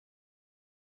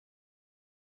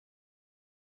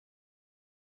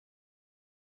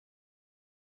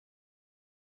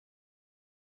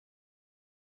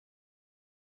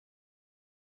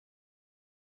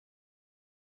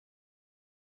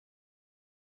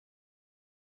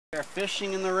They're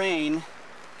fishing in the rain,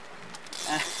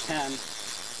 and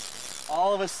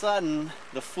all of a sudden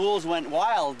the fools went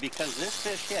wild because this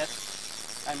fish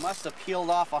hit. I must have peeled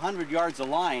off 100 yards of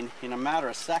line in a matter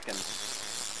of seconds.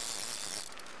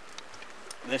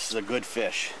 This is a good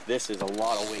fish. This is a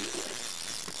lot of weight.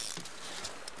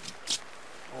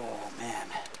 Oh man,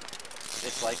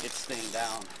 it's like it's staying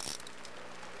down.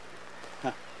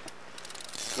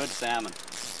 Good salmon.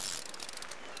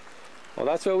 Well,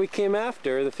 that's what we came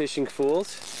after, the fishing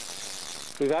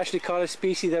fools. We've actually caught a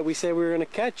species that we said we were going to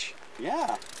catch.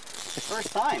 Yeah,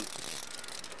 first time.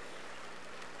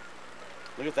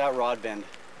 Look at that rod bend.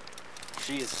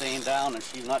 She is staying down and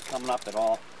she's not coming up at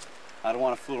all. I don't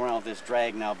want to fool around with this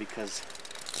drag now because...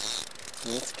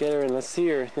 Let's get her and let's see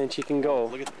her, then she can go.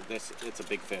 Look at this, it's a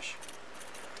big fish.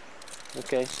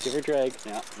 Okay, give her drag.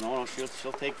 Yeah, no,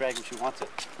 she'll take drag when she wants it.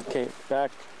 Okay,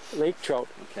 back, lake trout.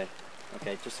 Okay,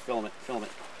 okay, just film it.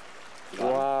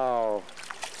 Wow.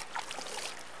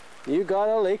 You got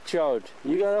a lake trout.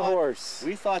 You got a horse.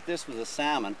 We thought this was a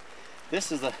salmon.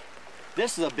 This is a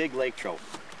big lake trout.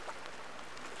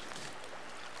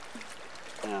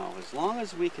 Now, as long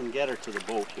as we can get her to the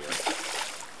boat here.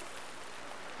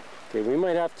 Okay, we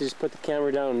might have to just put the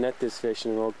camera down and net this fish,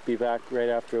 and we'll be back right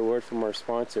after a word from our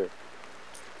sponsor,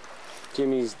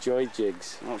 Jimmy's Joy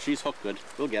Jigs. Oh, she's hooked good.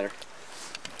 We'll get her.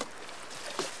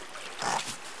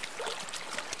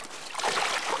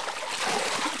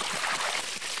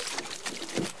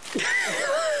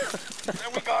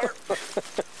 And we got her.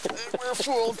 We're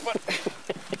fooled, but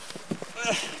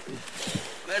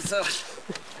that's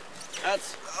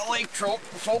a lake trout,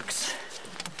 folks.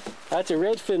 That's a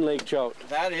redfin lake trout.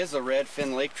 That is a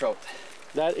redfin lake trout.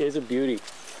 That is a beauty.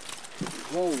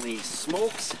 Holy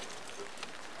smokes.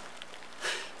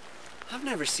 I've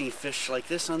never seen fish like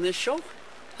this on this show.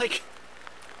 Like,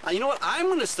 you know what? I'm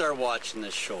going to start watching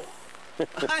this show.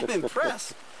 I'm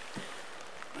impressed.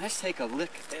 Let's take a look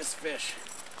at this fish.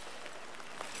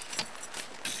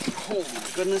 Oh my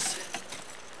goodness.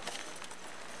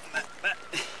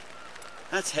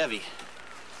 That's heavy.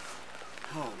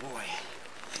 Oh boy.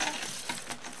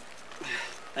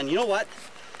 And you know what?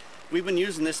 We've been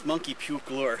using this monkey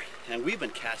puke lure and we've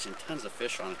been catching tons of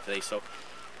fish on it today. So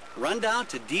run down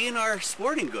to DNR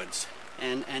Sporting Goods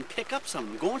and pick up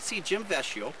some. Go and see Jim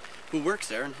Vescio, who works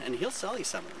there, and he'll sell you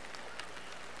some of them.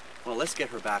 Well, let's get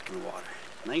her back in the water.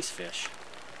 Nice fish.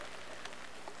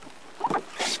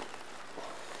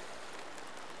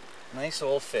 Nice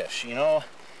old fish. You know,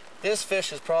 this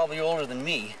fish is probably older than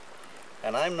me,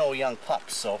 and I'm no young pup,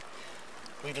 so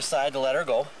we decided to let her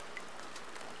go.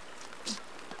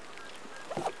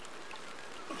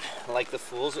 Like the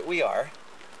fools that we are.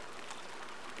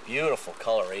 Beautiful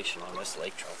coloration on this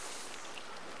lake trout.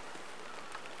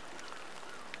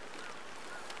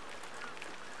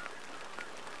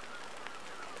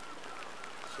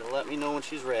 She'll let me know when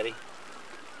she's ready.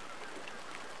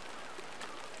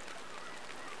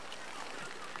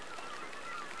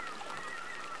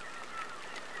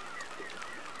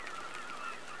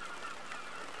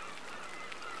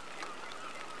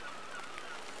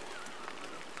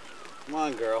 Come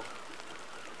on, girl.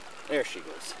 There she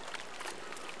goes.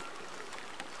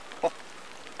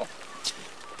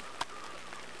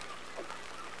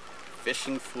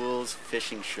 Fishing Fools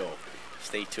Fishing Show.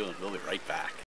 Stay tuned. We'll be right back.